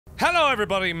Hello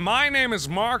everybody, my name is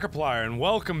Markiplier and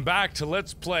welcome back to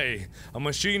Let's Play A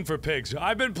Machine for Pigs.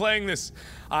 I've been playing this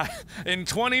in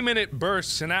 20-minute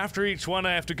bursts, and after each one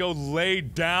I have to go lay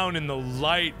down in the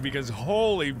light because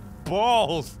holy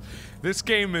balls, this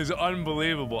game is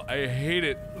unbelievable. I hate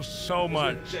it so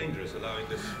much. It's dangerous allowing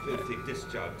this filthy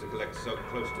discharge to collect so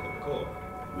close to the core.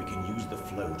 We can use the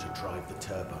flow to drive the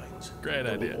turbines. Great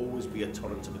idea. There will always be a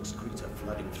torrent of excreta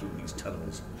flooding through these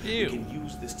tunnels. Ew. We can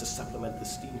use this to supplement the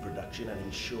steam production and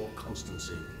ensure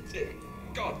constancy.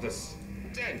 God, the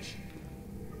stench!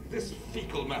 This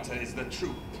fecal matter is the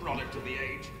true product of the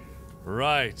age.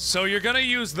 Right, so you're gonna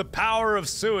use the power of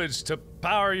sewage to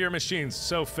power your machines,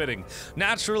 so fitting.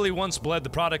 Naturally, once bled, the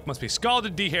product must be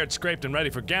scalded, dehaired, scraped, and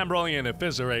ready for gambroling and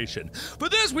evisceration. For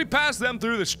this, we pass them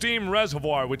through the steam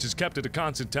reservoir, which is kept at a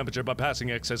constant temperature by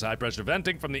passing excess high-pressure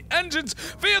venting from the engines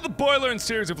via the boiler and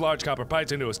series of large copper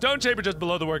pipes into a stone chamber just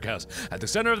below the workhouse. At the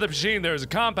center of the machine, there is a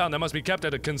compound that must be kept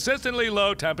at a consistently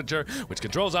low temperature, which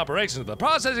controls operations of the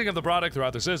processing of the product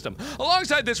throughout the system.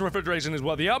 Alongside this, refrigeration is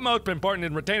the utmost important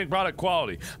in retaining product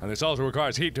quality, and this also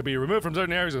requires heat to be removed from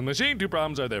certain areas of the machine. Two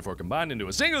problems are therefore combined into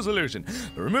a single solution: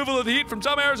 the removal of the heat from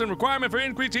some areas and requirement for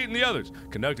increased heat in the others.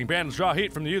 Conducting panels draw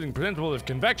heat from the using principle of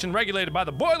convection regulated by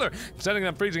the boiler, sending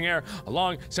them freezing air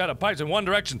along a set of pipes in one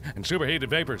direction and superheated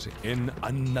vapors in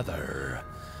another.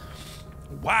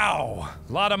 Wow,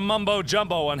 a lot of mumbo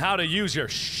jumbo on how to use your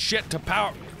shit to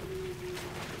power.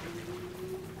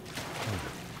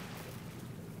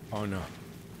 Oh no.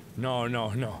 No, no,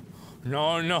 no.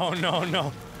 No, no, no,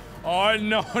 no. Oh,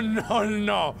 no, no,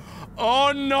 no.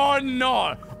 Oh, no,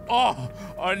 no. Oh,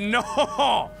 oh,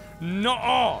 no.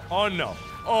 No. Oh, no.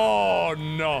 Oh,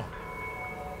 no.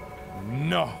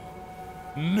 No.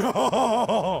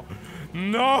 No.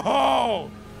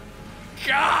 No.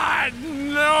 God,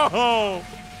 no.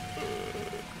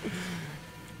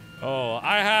 Oh,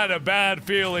 I had a bad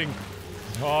feeling.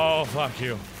 Oh, fuck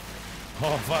you.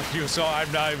 Oh, fuck you. So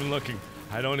I'm not even looking.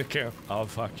 I don't care. Oh,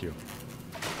 fuck you.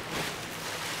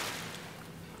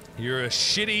 You're a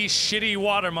shitty, shitty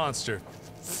water monster.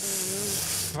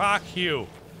 Fuck you.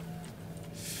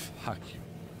 Fuck you.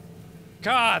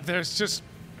 God, there's just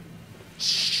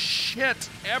shit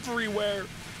everywhere.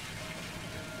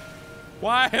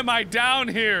 Why am I down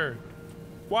here?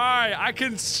 Why? I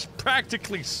can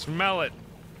practically smell it.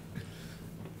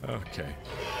 Okay.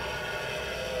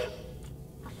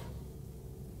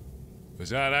 Was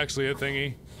that actually a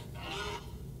thingy?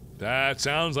 That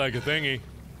sounds like a thingy.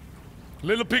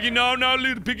 Little piggy, no, no,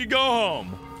 little piggy, go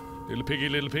home. Little piggy,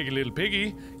 little piggy, little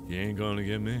piggy, you ain't gonna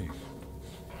get me.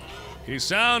 He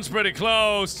sounds pretty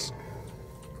close.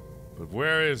 But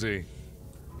where is he?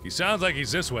 He sounds like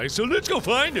he's this way, so let's go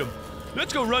find him.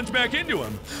 Let's go run back into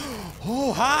him.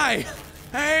 Oh, hi.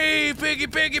 Hey, piggy,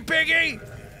 piggy, piggy.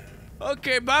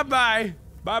 Okay, bye-bye.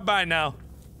 Bye-bye now.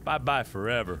 Bye-bye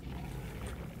forever.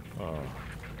 Oh.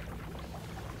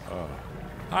 Oh.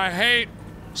 I hate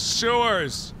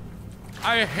sewers.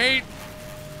 I hate...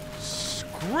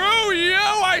 Screw you!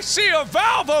 I see a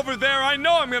valve over there! I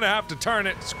know I'm gonna have to turn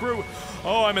it. Screw...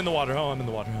 Oh, I'm in the water. Oh, I'm in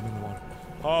the water. I'm in the water.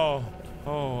 Oh.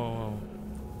 Oh. Oh.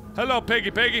 Hello, piggy,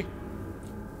 piggy.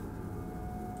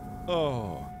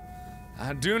 Oh.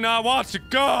 I do not want to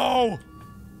go!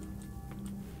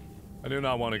 I do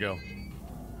not want to go.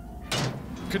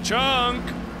 Ka-chunk!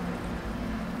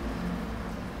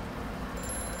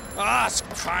 Ah, it's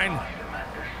fine.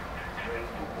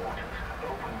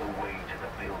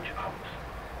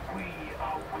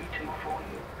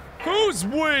 Who's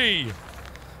we?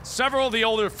 Several of the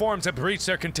older forms have breached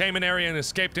their containment area and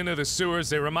escaped into the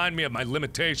sewers. They remind me of my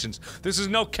limitations. This is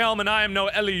no Kelm and I am no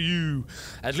Eliu.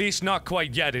 At least not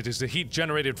quite yet. It is the heat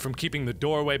generated from keeping the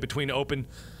doorway between open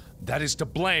that is to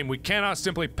blame. We cannot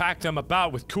simply pack them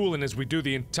about with coolant as we do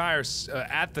the entire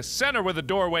at the center where the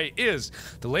doorway is.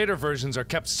 The later versions are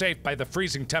kept safe by the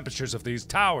freezing temperatures of these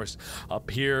towers. Up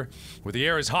here, where the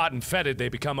air is hot and fetid, they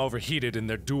become overheated and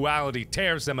their duality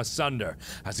tears them asunder.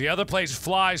 As the other place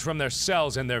flies from their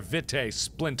cells and their vitae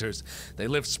splinters, they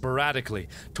live sporadically,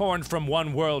 torn from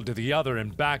one world to the other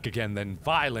and back again, then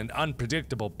violent,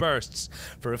 unpredictable bursts.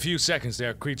 For a few seconds they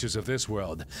are creatures of this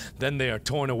world. Then they are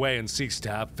torn away and cease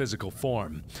to have physical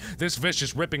form. This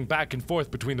vicious ripping back and forth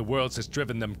between the worlds has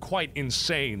driven them quite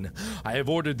insane. I have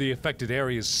ordered the affected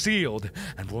areas sealed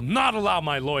and will not allow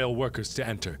my loyal workers to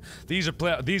enter. These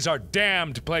are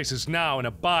damned places now, an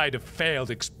abide of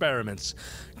failed experiments.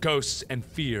 Ghosts and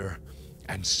fear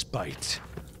and spite.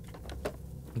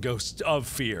 Ghosts of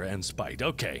fear and spite.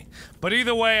 Okay. But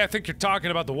either way, I think you're talking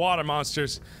about the water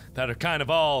monsters that are kind of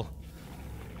all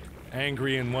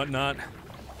angry and whatnot.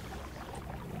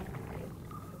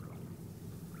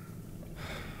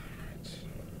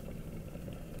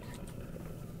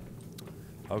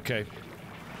 Okay.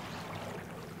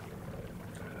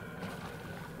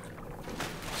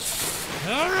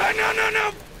 Alright, no, no,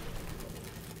 no!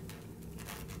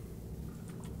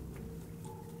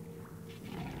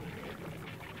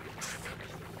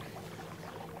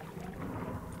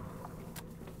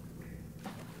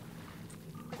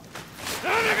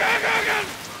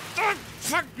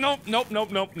 Fuck! Nope, nope,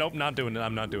 nope, nope, nope, not doing it.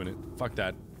 I'm not doing it. Fuck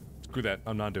that. Screw that.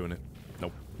 I'm not doing it.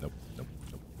 Nope, nope, nope,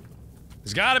 nope.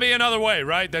 There's gotta be another way,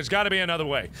 right? There's gotta be another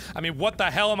way. I mean, what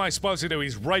the hell am I supposed to do?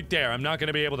 He's right there. I'm not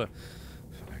gonna be able to...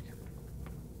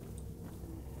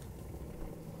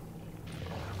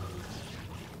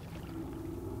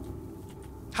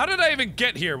 How did I even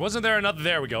get here? Wasn't there another...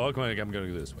 There we go. Okay, I'm gonna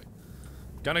go this way.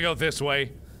 Gonna go this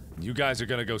way. You guys are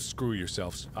gonna go screw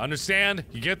yourselves. Understand?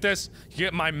 You get this? You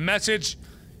get my message?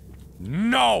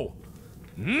 No!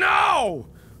 No!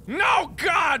 No,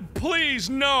 God, please,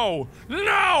 no!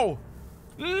 No!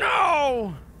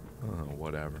 No! Oh,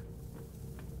 whatever.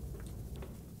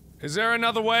 Is there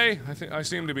another way? I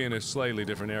seem to be in a slightly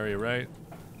different area, right?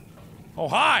 Oh,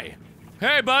 hi!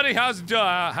 Hey, buddy,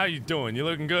 how you doing? You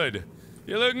looking good?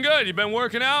 You looking good? You been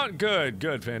working out? Good,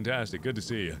 good, fantastic. Good to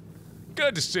see you.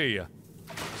 Good to see you.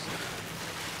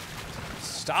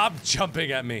 Stop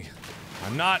jumping at me.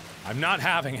 I'm not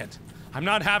having it. I'm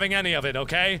not having any of it,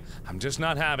 okay? I'm just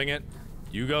not having it.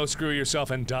 You go screw yourself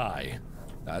and die.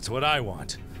 That's what I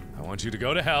want. I want you to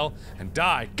go to hell and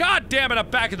die. God damn it, I'm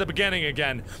back at the beginning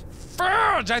again.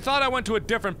 Fudge! I thought I went to a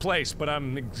different place, but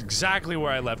I'm exactly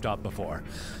where I left off before.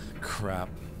 Crap.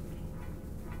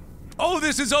 Oh,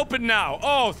 this is open now.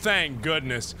 Oh, thank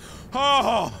goodness.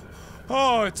 Oh,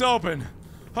 it's open.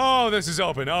 Oh, this is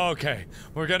open. Okay,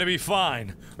 we're gonna be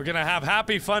fine. We're gonna have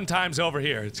happy fun times over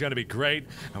here. It's gonna be great,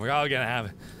 and we're all gonna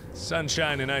have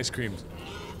sunshine and ice cream.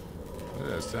 What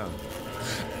does that sound?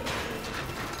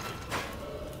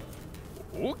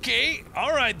 Okay,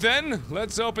 alright then.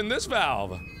 Let's open this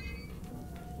valve.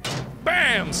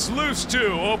 Bam! Sluice 2,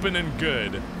 open and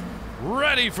good.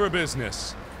 Ready for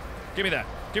business. Give me that.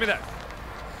 Give me that.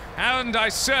 And I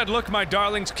said, look, my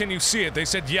darlings, can you see it? They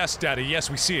said, yes, Daddy, yes,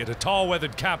 we see it. A tall,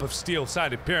 weathered cap of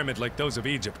steel-sided pyramid like those of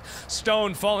Egypt.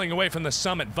 Stone falling away from the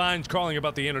summit, vines crawling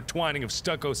about the intertwining of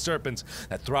stucco serpents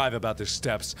that thrive about their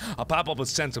steps. A palpable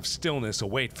sense of stillness, a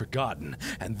weight forgotten.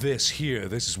 And this here,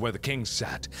 this is where the king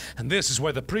sat. And this is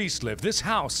where the priests live. This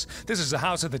is the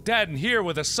house of the dead. And here,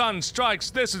 where the sun strikes,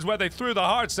 this is where they threw the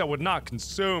hearts that were not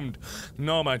consumed.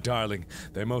 No, my darling,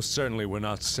 they most certainly were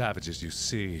not savages, you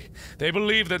see. They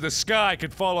believed that the sky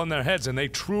could fall on their heads, and they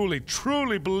truly,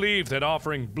 truly believed that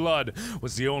offering blood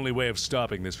was the only way of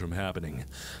stopping this from happening.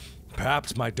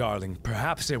 Perhaps, my darling,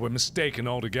 perhaps they were mistaken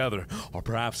altogether, or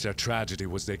perhaps their tragedy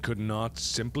was they could not,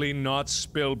 simply not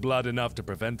spill blood enough to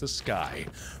prevent the sky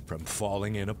from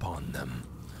falling in upon them.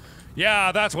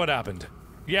 Yeah, that's what happened.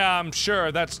 Yeah, I'm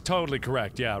sure that's totally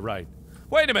correct. Yeah, right.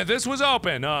 Wait a minute, this was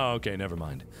open! Oh, okay, never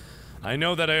mind. I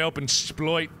know that I opened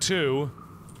Sploit 2.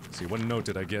 Let's see, what note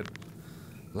did I get?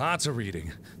 Lots of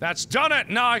reading. That's done it!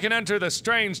 Now I can enter the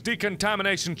strange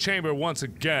decontamination chamber once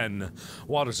again.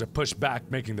 Waters are pushed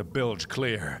back, making the bilge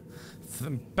clear.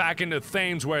 Back into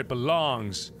Thames where it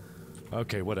belongs.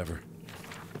 Okay, whatever.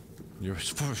 You're...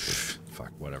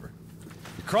 Fuck, whatever.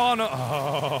 You're crawling...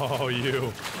 Oh,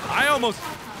 you. I almost...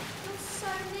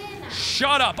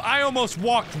 Shut up! I almost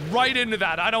walked right into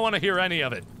that. I don't want to hear any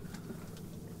of it.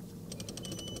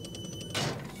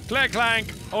 Click,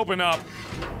 clank. Open up.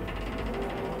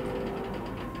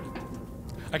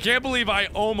 I can't believe I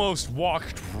almost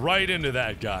walked right into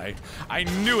that guy. I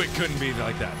knew it couldn't be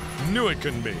like that. Knew it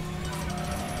couldn't be.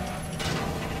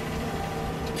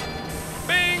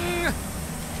 Bing!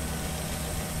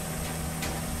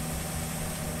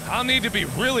 I'll need to be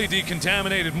really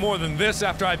decontaminated more than this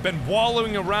after I've been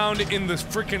wallowing around in the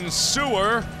frickin'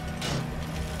 sewer.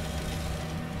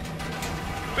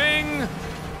 Bing!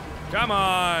 Come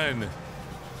on!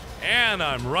 And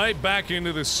I'm right back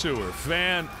into the sewer.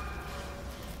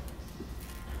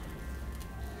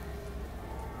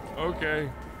 Okay.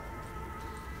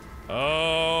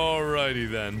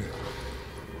 Alrighty then.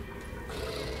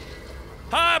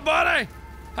 Hi, buddy!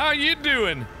 How you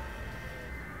doing?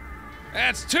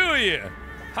 That's two of you!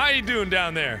 How you doing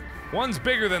down there? One's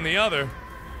bigger than the other.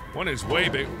 One is way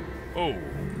big. Oh.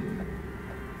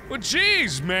 Well,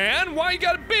 jeez, man! Why you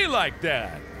gotta be like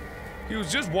that? He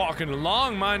was just walking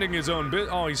along, minding his own bit.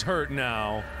 Oh, he's hurt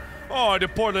now. Oh, the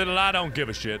poor little I don't give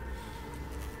a shit.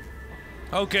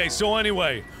 Okay, so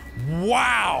anyway.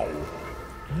 Wow!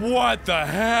 What the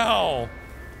hell?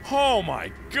 Oh my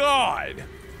god!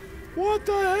 What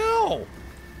the hell?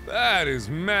 That is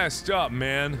messed up,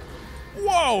 man.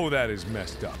 Whoa, that is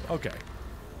messed up. Okay.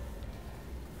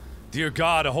 Dear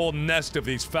God, a whole nest of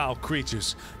these foul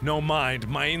creatures. No mind,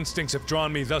 my instincts have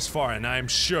drawn me thus far, and I am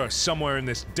sure somewhere in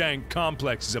this dank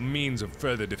complex is a means of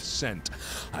further descent.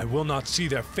 I will not see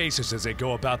their faces as they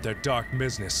go about their dark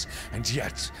business, and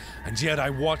yet I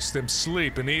watch them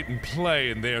sleep and eat and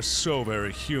play, and they are so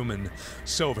very human,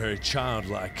 so very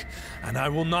childlike. And I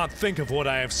will not think of what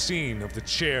I have seen of the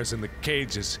chairs and the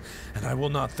cages, and I will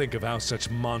not think of how such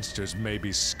monsters may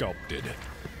be sculpted.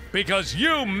 Because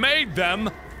you made them!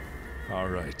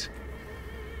 Alright.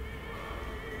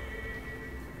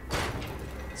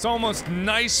 It's almost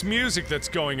nice music that's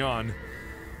going on.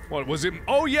 What was it?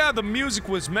 Oh yeah, the music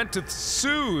was meant to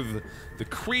soothe the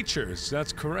creatures.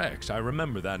 That's correct. I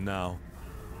remember that now.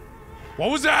 What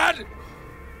was that?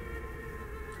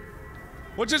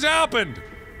 What just happened?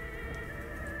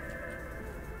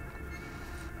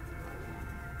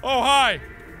 Oh, hi!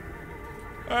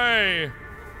 Hey!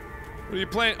 What are you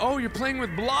playing? Oh, you're playing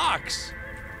with blocks!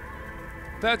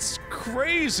 That's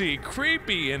crazy,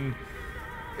 creepy, and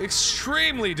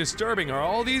extremely disturbing. Do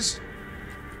all these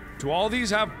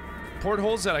have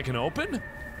portholes that I can open?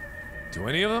 Do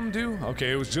any of them do? Okay,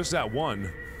 it was just that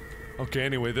one. Okay,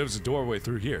 anyway, there's a doorway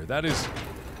through here. That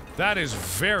is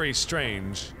very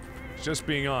strange. Just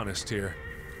being honest here.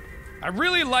 I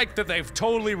really like that they've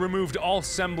totally removed all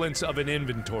semblance of an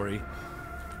inventory.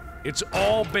 It's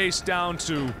all based down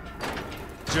to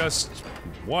just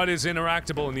what is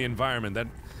interactable in the environment. That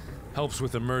helps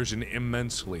with immersion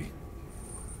immensely.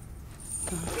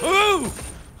 Ooh!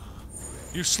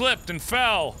 You slipped and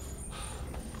fell.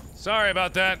 Sorry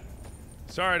about that.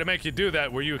 Sorry to make you do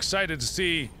that. Were you excited to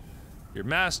see your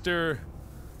master?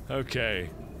 Okay.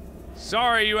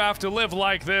 Sorry you have to live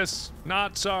like this.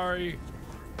 Not sorry.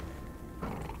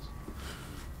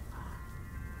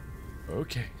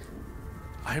 Okay.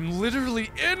 I'm literally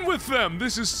in with them!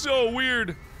 This is so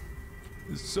weird.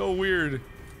 This is so weird.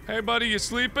 Hey buddy, you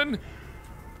sleeping?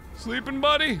 Sleeping,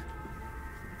 buddy?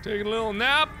 Taking a little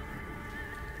nap?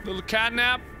 Little cat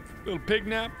nap? Little pig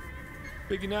nap?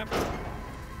 Piggy nap?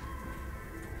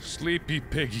 Sleepy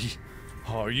piggy.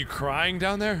 Oh, are you crying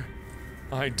down there?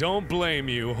 I don't blame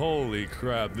you. Holy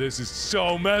crap, this is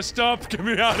so messed up. Get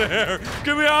me out of here.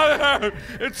 Get me out of here.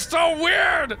 It's so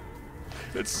weird.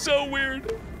 It's so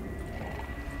weird.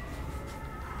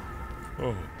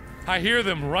 Oh, I hear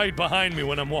them right behind me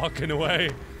when I'm walking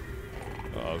away.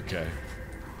 Okay.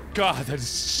 God, that is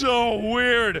so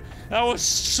weird. That was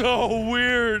so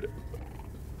weird.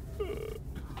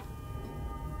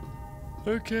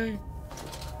 Okay.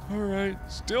 Alright.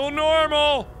 Still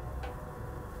normal.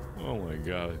 Oh my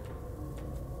god.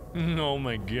 Oh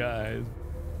my god.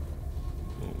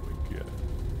 Oh my god.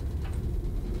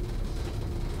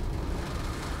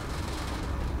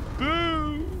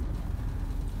 Boo!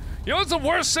 You know what's the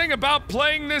worst thing about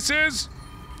playing this is?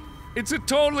 It's a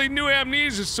totally new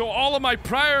Amnesia, so all of my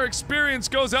prior experience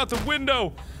goes out the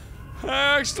window.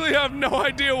 I actually have no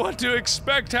idea what to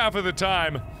expect half of the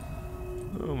time.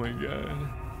 Oh my god.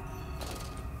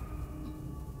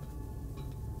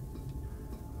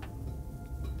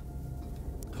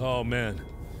 Oh man.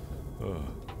 Ugh.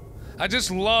 I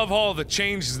just love all the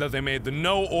changes that they made. The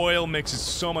no oil makes it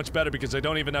so much better because I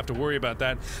don't even have to worry about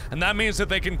that. And that means that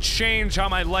they can change how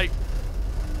my light...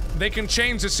 They can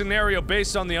change the scenario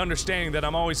based on the understanding that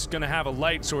I'm always gonna have a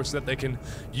light source that they can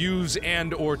use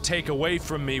and or take away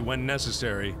from me when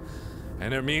necessary.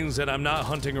 And it means that I'm not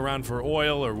hunting around for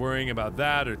oil or worrying about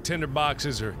that or tinder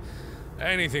boxes or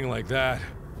anything like that.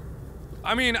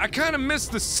 I mean, I kinda miss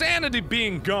the sanity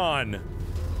being gone.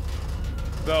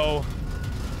 Though.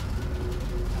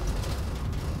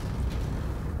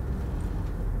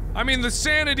 I mean, the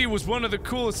sanity was one of the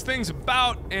coolest things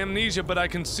about Amnesia, but I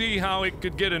can see how it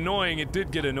could get annoying. It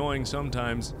did get annoying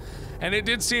sometimes. And it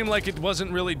did seem like it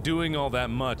wasn't really doing all that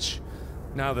much,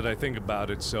 now that I think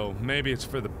about it, so maybe it's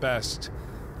for the best.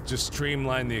 Just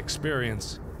streamline the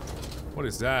experience. What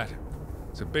is that?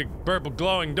 It's a big purple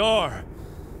glowing door.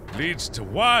 Leads to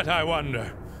what, I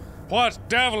wonder? What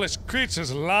devilish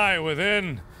creatures lie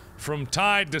within? From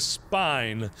tide to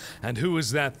spine. And who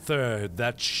is that third,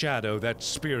 that shadow, that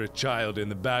spirit child in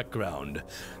the background?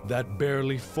 That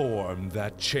barely formed,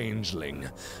 that changeling.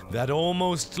 That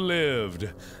almost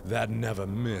lived, that never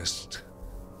missed.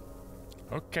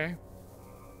 Okay.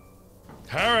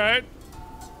 Alright.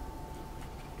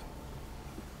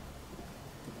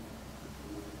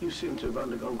 You seem to have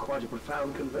undergone quite a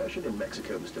profound conversion in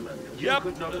Mexico, Mr. Manuel. You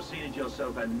could not have seen it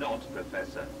yourself and not,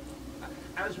 Professor.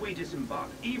 As we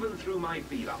disembarked, even through my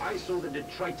fever, I saw the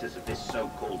detritus of this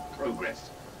so-called progress.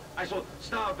 I saw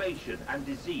starvation and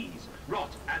disease,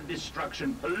 rot and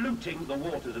destruction polluting the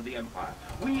waters of the Empire.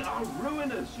 We are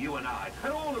ruiners, you and I,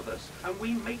 and all of us, and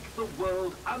we make the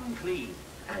world unclean.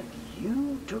 And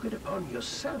you took it upon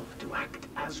yourself to act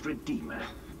as Redeemer.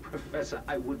 Professor,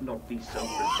 I would not be so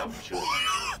presumptuous.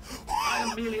 I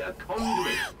am merely a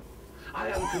conduit. I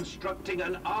am constructing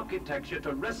an architecture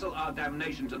to wrestle our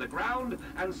damnation to the ground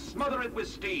and smother it with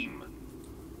steam.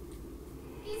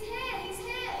 He's here! He's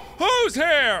here! Who's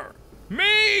here?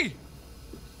 Me?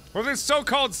 Or this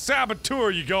so-called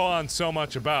saboteur you go on so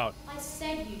much about? I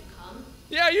said you'd come.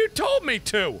 Yeah, you told me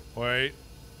to! Wait.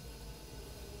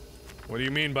 What do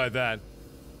you mean by that?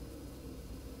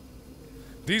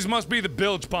 These must be the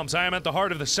bilge pumps. I am at the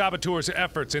heart of the saboteur's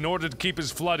efforts. In order to keep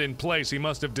his flood in place, he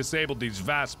must have disabled these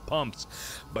vast pumps.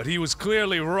 But he was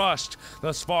clearly rushed.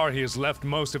 Thus far, he has left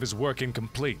most of his work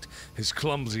incomplete. His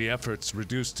clumsy efforts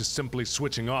reduced to simply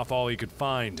switching off all he could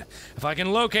find. If I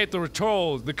can locate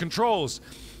the controls,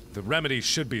 the remedy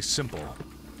should be simple.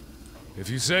 If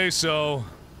you say so.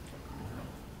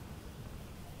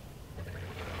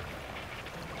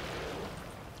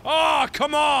 Oh,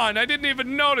 come on! I didn't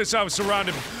even notice I was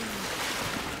surrounded.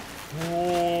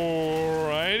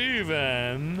 Alrighty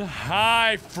then.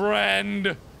 Hi,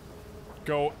 friend.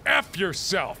 Go F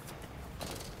yourself.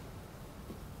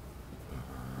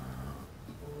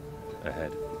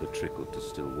 Ahead, the trickle to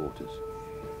still waters.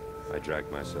 I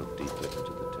dragged myself deeper into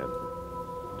the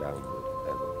temple, downward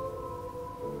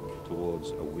ever, towards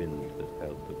a wind that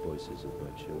held the voices of my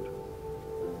children,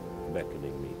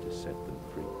 beckoning me to set them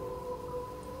free.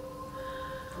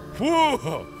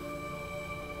 Whoa!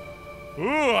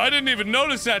 Ooh, I didn't even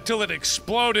notice that till it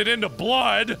exploded into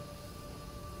blood!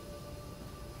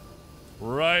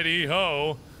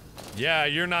 Righty-ho. Yeah,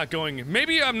 you're not going...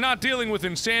 Maybe I'm not dealing with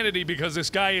insanity because this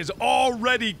guy is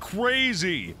already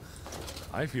crazy!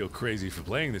 I feel crazy for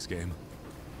playing this game.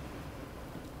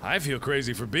 I feel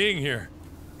crazy for being here.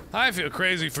 I feel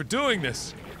crazy for doing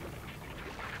this.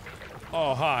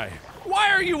 Oh, hi.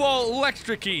 Why are you all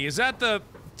electric-y? Is that the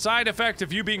side effect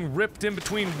of you being ripped in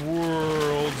between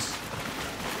worlds?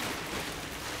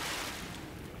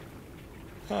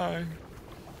 Hi.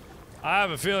 I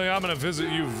have a feeling I'm gonna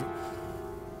visit you.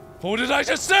 What did I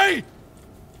just say?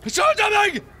 I saw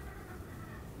something!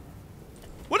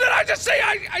 What did I just say?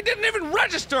 I didn't even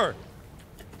register!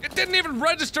 It didn't even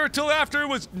register till after it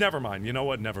was... Never mind. You know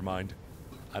what? Never mind.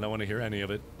 I don't want to hear any of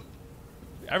it.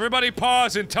 Everybody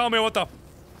pause and tell me what the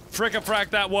frick-a-frack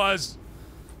that was.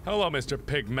 Hello, Mr.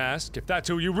 Pig Mask. If that's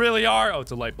who you really are... Oh,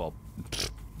 it's a light bulb.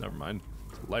 Never mind.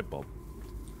 It's a light bulb.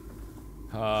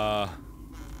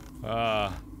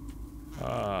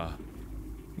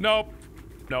 Nope.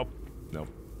 Nope. Nope.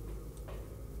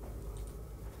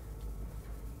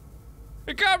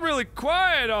 It got really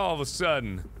quiet all of a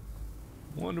sudden.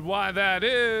 Wonder why that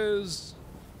is.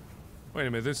 Wait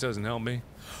a minute, this doesn't help me.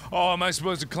 Oh, am I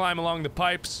supposed to climb along the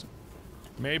pipes?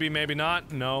 Maybe, maybe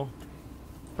not. No.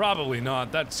 Probably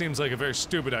not. That seems like a very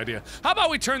stupid idea. How about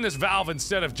we turn this valve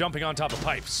instead of jumping on top of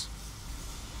pipes?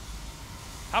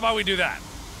 How about we do that?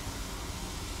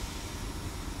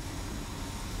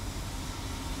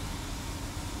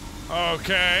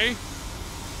 Okay.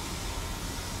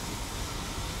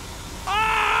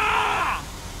 Ah!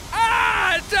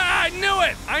 Ah! I knew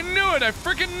it! I knew it! I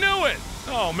freaking knew it!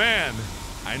 Oh man.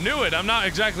 I knew it. I'm not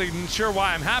exactly sure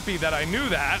why I'm happy that I knew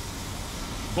that.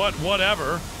 But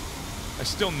whatever. I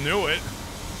still knew it.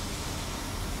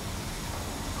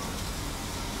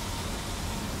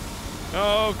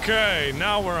 Okay,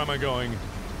 now where am I going?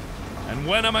 And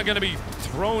when am I gonna be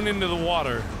thrown into the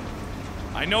water?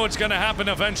 I know it's gonna happen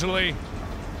eventually.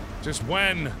 Just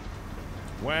when?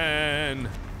 When?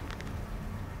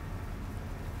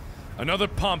 Another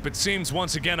pump. It seems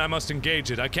once again I must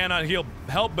engage it. I cannot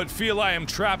help but feel I am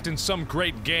trapped in some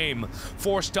great game,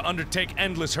 forced to undertake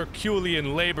endless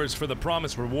Herculean labors for the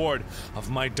promised reward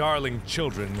of my darling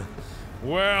children.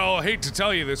 Well, hate to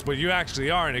tell you this, but you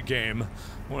actually are in a game.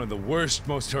 One of the worst,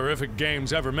 most horrific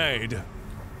games ever made.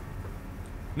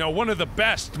 No, one of the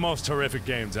best, most horrific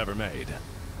games ever made.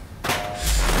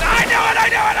 I knew it! I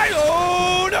knew it!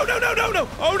 Oh, no, no, no, no, no!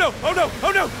 Oh, no! Oh, no!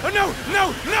 Oh, no! Oh, no!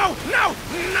 No! No! No!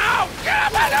 No! Get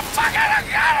him, motherfucker! I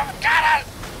got him! Get it!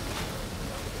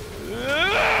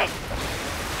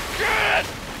 Get it!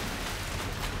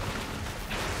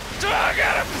 I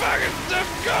got it! Fucking... I'm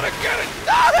gonna get it!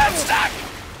 Oh, that's stuck!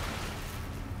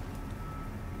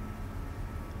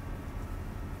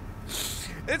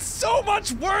 It's so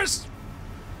much worse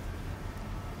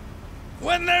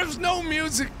when there's no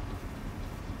music.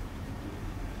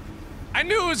 I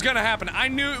knew it was gonna happen. I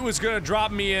knew it was gonna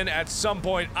drop me in at some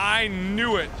point. I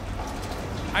knew it.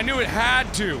 I knew it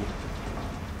had to?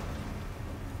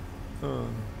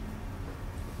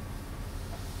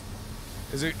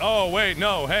 Is it? Oh, wait,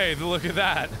 no. Hey, look at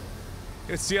that.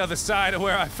 It's the other side of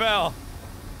where I fell.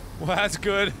 Well, that's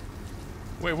good.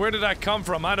 Wait, where did I come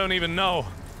from? I don't even know.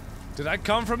 Did I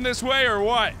come from this way or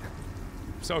what?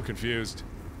 I'm so confused.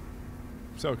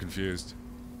 So confused.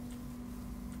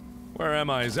 Where am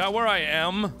I? Is that where I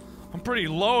am? I'm pretty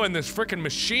low in this frickin'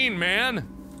 machine, man.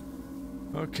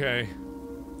 Okay.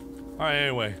 Alright,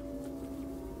 anyway.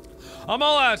 I'm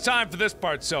all out of time for this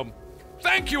part, so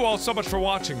thank you all so much for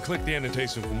watching. Click the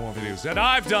annotation for more videos that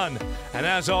I've done. And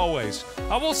as always,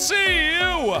 I will see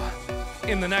you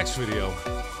in the next video.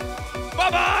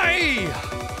 Bye-bye!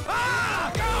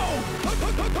 Ah, go!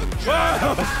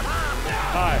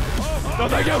 Hi. No,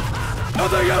 thank you! No,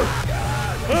 thank you!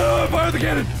 Fire the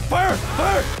cannon! Fire!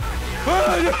 Fire!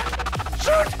 Fire!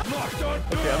 Shoot!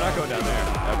 Okay, I'm not going down there,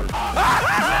 ever.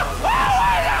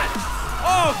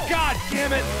 Oh, god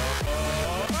damn it!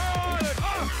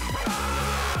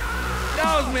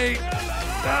 That was me!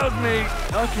 That was me!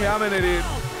 Okay, I'm an idiot.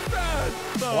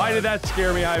 Why did that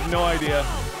scare me? I have no idea.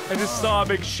 I just saw a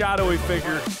big shadowy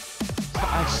figure.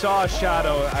 I saw a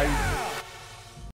shadow.